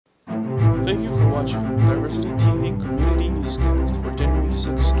Thank you for watching Diversity TV Community Newscast for January 6,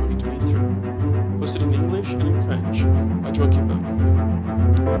 2023, hosted in English and in French by Joachim.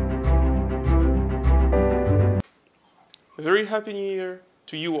 A very happy new year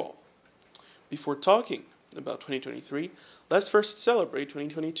to you all. Before talking about 2023, let's first celebrate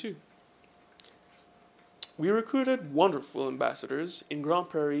 2022. We recruited wonderful ambassadors in Grande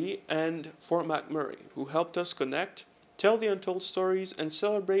Prairie and Fort McMurray who helped us connect, tell the untold stories, and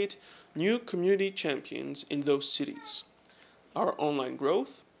celebrate new community champions in those cities. Our online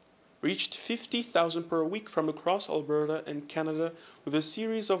growth reached 50,000 per week from across Alberta and Canada with a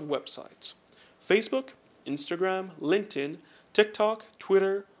series of websites: Facebook, Instagram, LinkedIn, TikTok,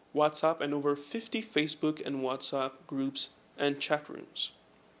 Twitter, WhatsApp, and over 50 Facebook and WhatsApp groups and chat rooms.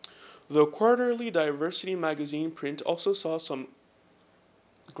 The quarterly Diversity magazine print also saw some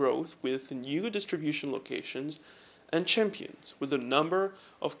growth with new distribution locations and champions, with the number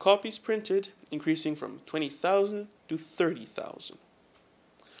of copies printed increasing from 20,000 to 30,000.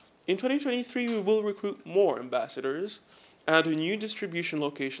 In 2023, we will recruit more ambassadors, add new distribution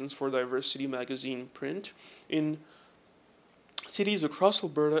locations for Diversity magazine print in cities across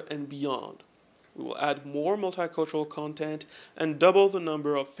Alberta and beyond. We will add more multicultural content and double the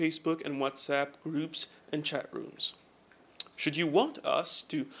number of Facebook and WhatsApp groups and chat rooms. Should you want us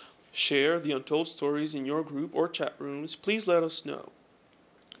to share the untold stories in your group or chat rooms, please let us know.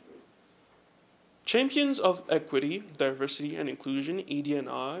 Champions of Equity, Diversity and Inclusion,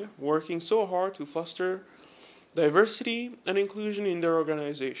 ED&I, working so hard to foster diversity and inclusion in their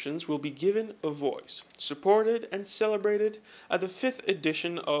organizations, will be given a voice, supported and celebrated at the 5th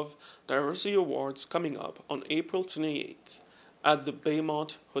edition of Diversity Awards coming up on April 28th at the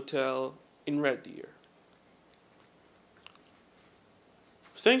Baymont Hotel in Red Deer.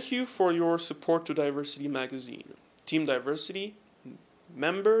 Thank you for your support to Diversity magazine, Team Diversity,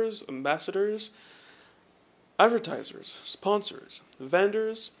 members, ambassadors, advertisers, sponsors,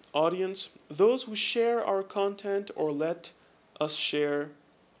 vendors, audience, those who share our content or let us share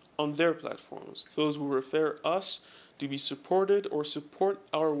on their platforms, those who refer us to be supported or support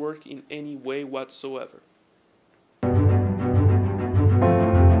our work in any way whatsoever.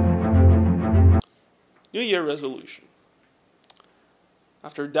 New Year resolution.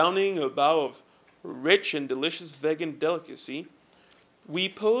 After downing a bowl of rich and delicious vegan delicacy, we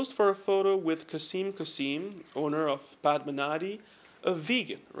posed for a photo with Kasim, owner of Padmanadi, a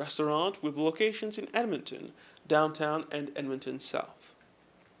vegan restaurant with locations in Edmonton, downtown, and Edmonton South.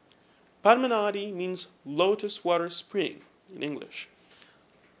 Padmanadi means lotus water spring in English.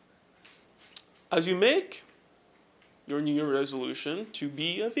 As you make your New Year resolution to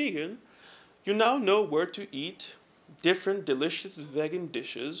be a vegan, you now know where to eat different delicious vegan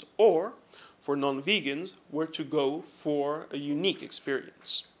dishes, or for non-vegans, where to go for a unique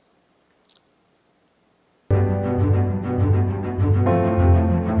experience.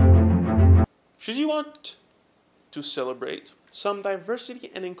 Should you want to celebrate some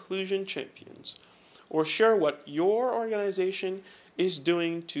diversity and inclusion champions, or share what your organization is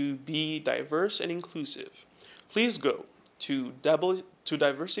doing to be diverse and inclusive, please go to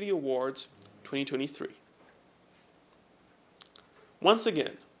Diversity Awards 2023. Once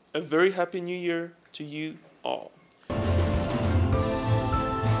again, a very happy new year to you all.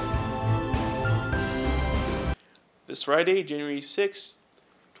 This Friday, January 6,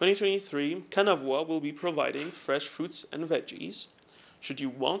 2023, Canavois will be providing fresh fruits and veggies. Should you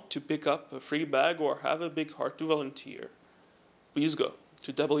want to pick up a free bag or have a big heart to volunteer, please go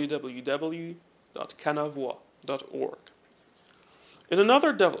to www.canavois.org. In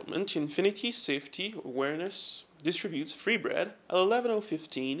another development, Infinity Safety Awareness distributes free bread at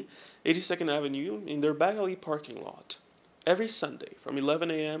 11015 82nd Avenue in their Bagali parking lot every Sunday from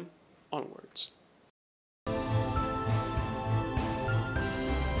 11 a.m. onwards.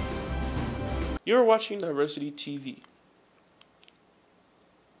 You're watching Diversity TV.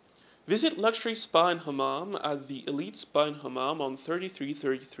 Visit Luxury Spa and Hammam at the Elite Spa and Hammam on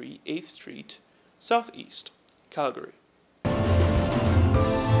 3333 8th Street, Southeast, Calgary.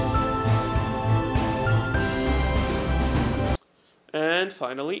 And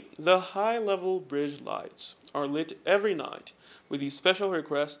finally, the high-level bridge lights are lit every night with these special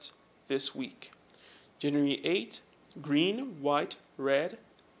requests this week. January 8, green, white, red,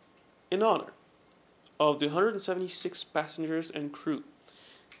 in honor of the 176 passengers and crew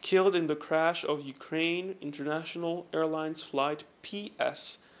killed in the crash of Ukraine International Airlines flight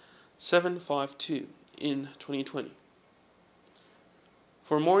PS 752 in 2020.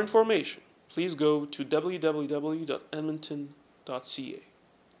 For more information, please go to www.edmonton.ca. This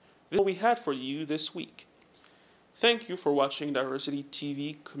is all we had for you this week. Thank you for watching Diversity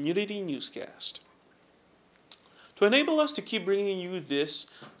TV Community Newscast. To enable us to keep bringing you this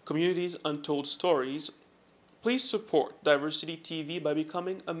community's untold stories, please support Diversity TV by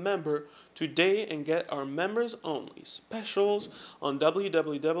becoming a member today and get our members-only specials on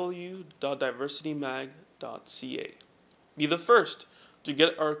www.diversitymag.ca. Be the first to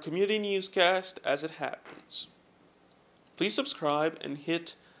get our community newscast as it happens. Please subscribe and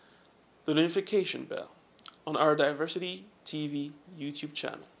hit the notification bell on our Diversity TV YouTube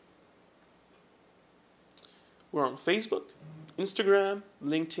channel. We're on Facebook, Instagram,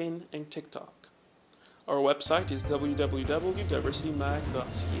 LinkedIn, and TikTok. Our website is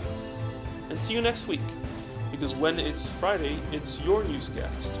www.diversitymag.ca. And see you next week, because when it's Friday, it's your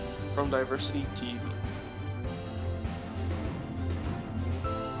newscast from Diversity TV.